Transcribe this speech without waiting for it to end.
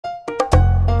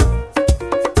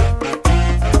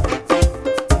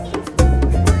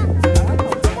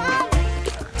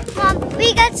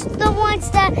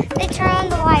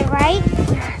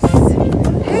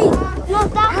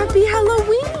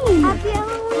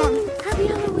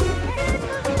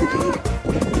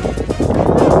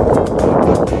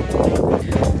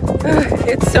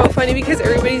so funny because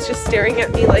everybody's just staring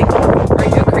at me like, are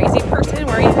you a crazy person?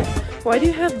 Why do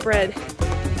you have bread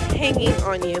hanging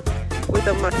on you with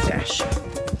a mustache?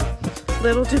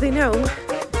 Little do they know,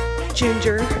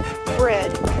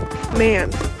 gingerbread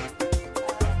man.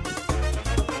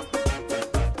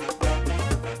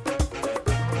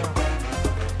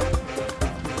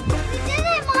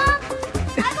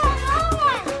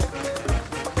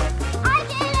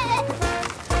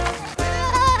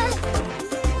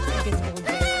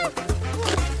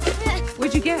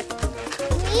 What'd you get?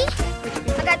 Me?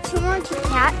 I got 2 more Kit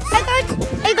Kats. I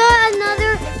got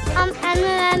another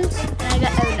M&M's. And I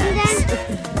got M&M's.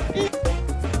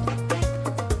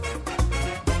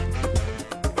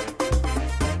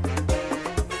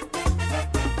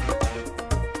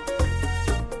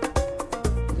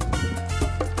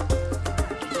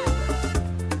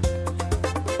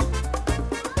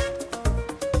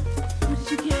 What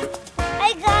did you get?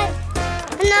 I got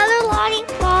another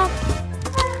lollipop.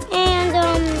 And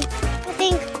I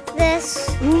think this.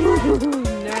 Ooh,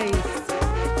 nice.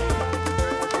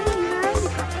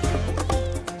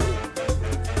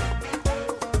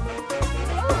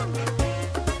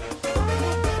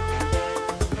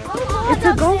 It's a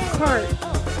golf cart.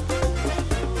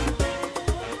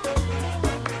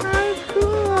 How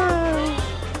cool.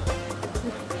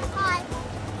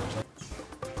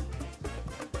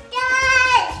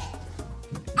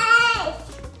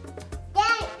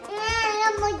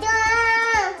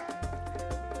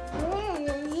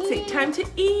 Say time to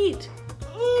eat.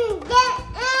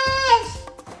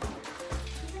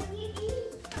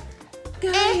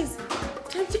 Guys,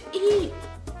 time to eat.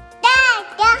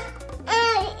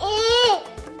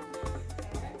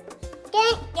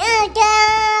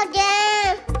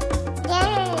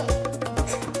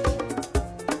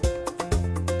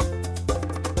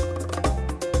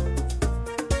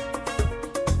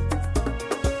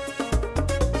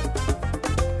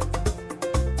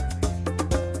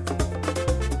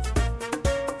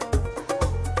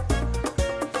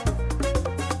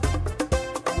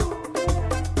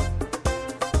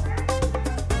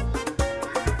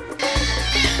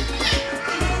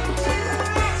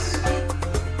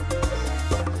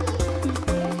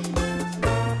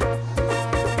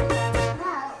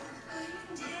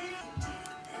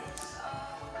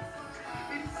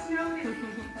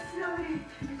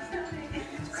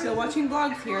 Still watching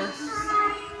vlogs here.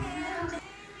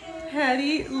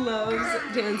 Hattie loves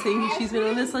dancing. She's been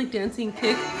on this like dancing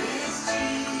kick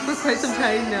for quite some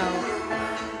time now.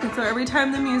 And so every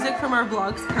time the music from our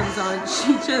vlogs comes on,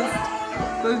 she just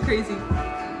goes crazy.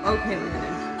 Okay,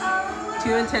 Landon.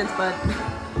 Too intense, bud.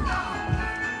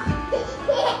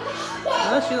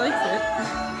 Oh, she likes it.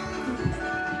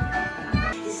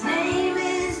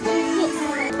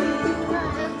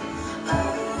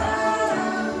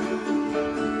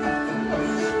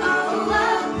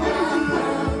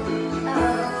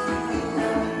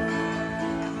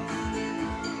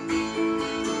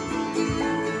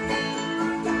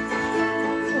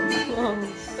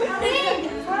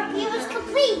 He was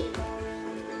complete.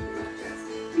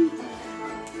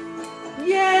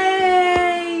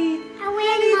 Yay! I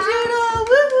win,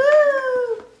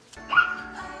 Woohoo!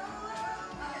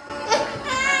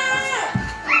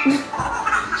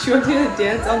 She wants you to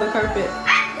dance on the carpet.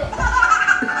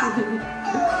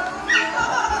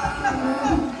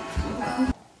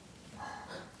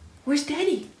 Where's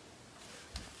Daddy?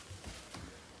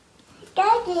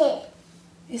 Daddy.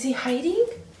 Is he hiding?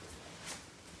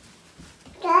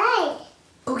 Daddy.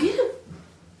 Go get him.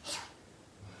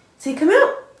 Say, come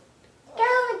out.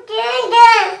 Go get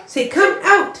him. Say, come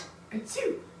out. It's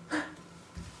you.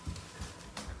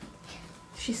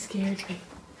 She's scared, right?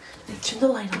 Let's turn the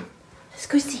light on. Let's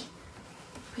go see.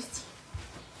 Go see.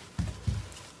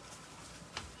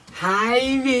 Hi,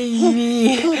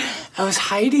 baby. I was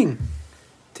hiding.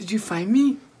 Did you find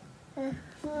me?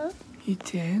 You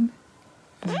did?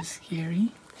 Was it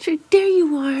scary? Sure, there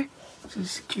you are. Was it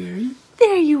scary?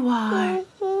 There you are.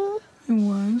 It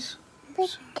was.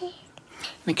 Let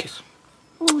me kiss.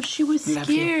 Oh, she was Love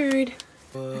you. scared.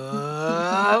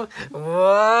 Whoa.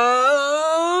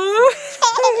 Whoa.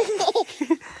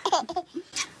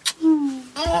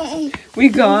 We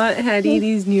got Hattie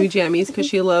these new jammies because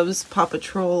she loves Paw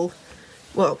Patrol.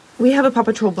 Well, we have a Paw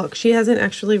Patrol book. She hasn't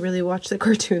actually really watched the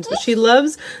cartoons, but she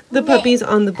loves the puppies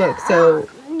on the book. So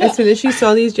as soon as she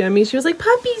saw these jammies, she was like,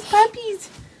 puppies, puppies.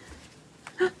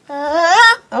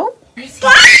 Oh.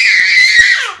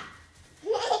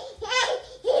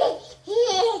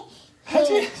 How'd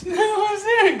you know I was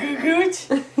there, Goo-Gooch?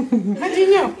 How'd you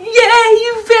know? Yeah,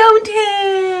 you found him.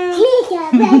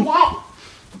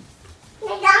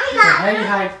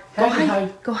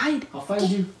 Hide. Go hide. I'll find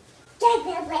you. There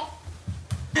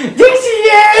she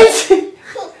is!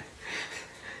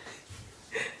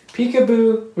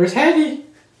 Peekaboo. Where's Hattie?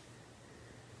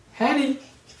 Hattie.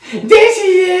 There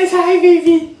she is! Hi,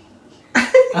 baby.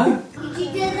 Did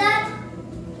you do that?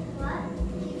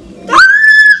 What?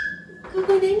 Are we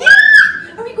going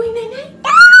night-night? Are we going night-night?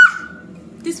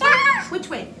 This way? Which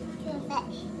way?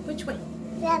 Which way?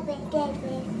 Okay,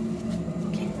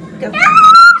 go.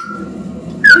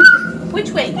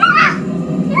 Which way?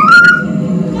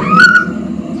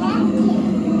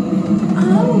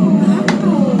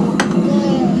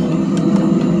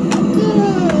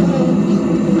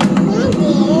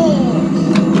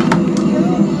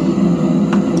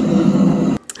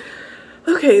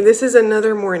 Okay, this is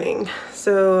another morning.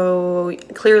 So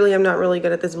clearly I'm not really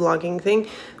good at this vlogging thing.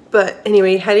 But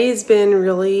anyway, Hattie's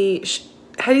really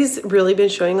been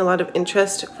showing a lot of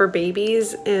interest for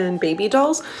babies and baby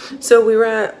dolls. So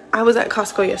I was at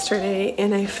Costco yesterday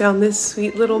and I found this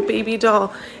sweet little baby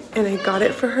doll and I got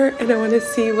it for her and I want to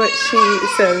see what she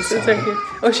says. It's right here.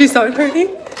 Oh, she saw it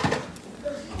hurting?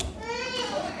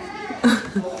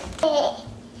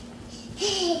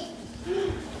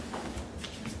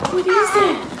 What is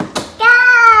it?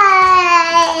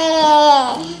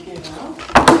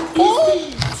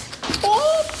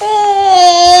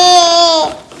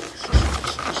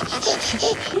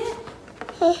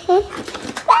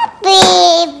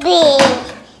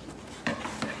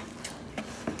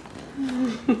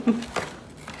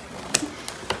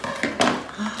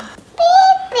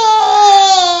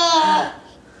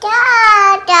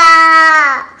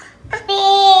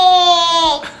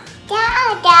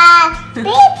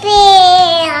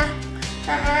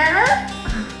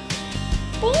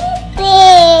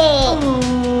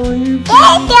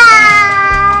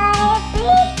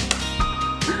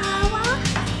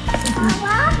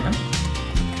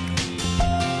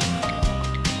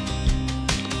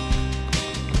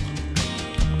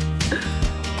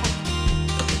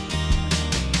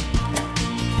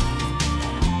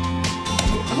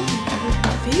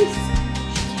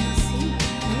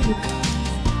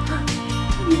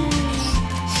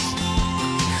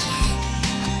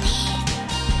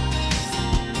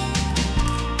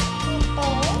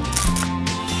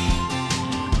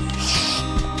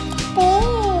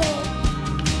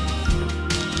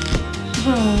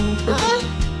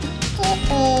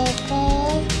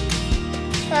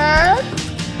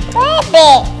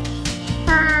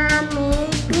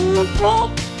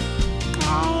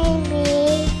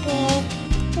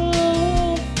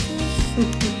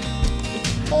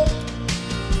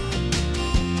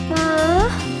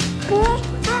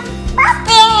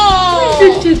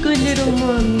 Such a good little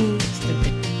mommy.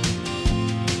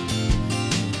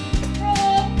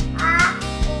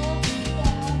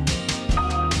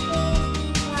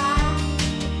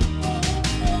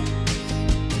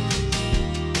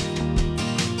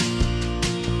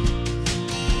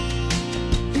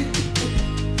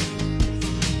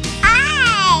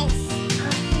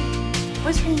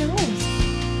 What's your nose?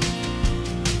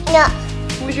 No.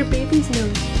 Where's your baby's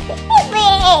nose?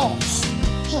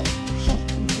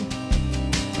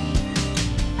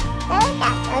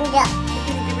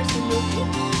 Give her some milk.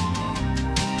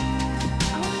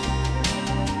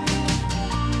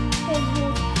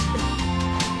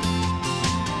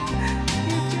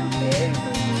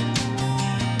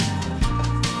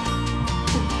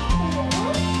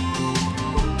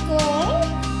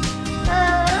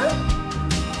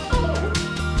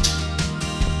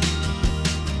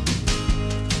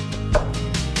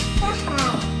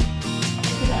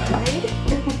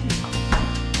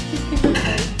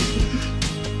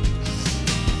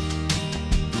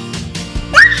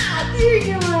 There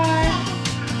you are.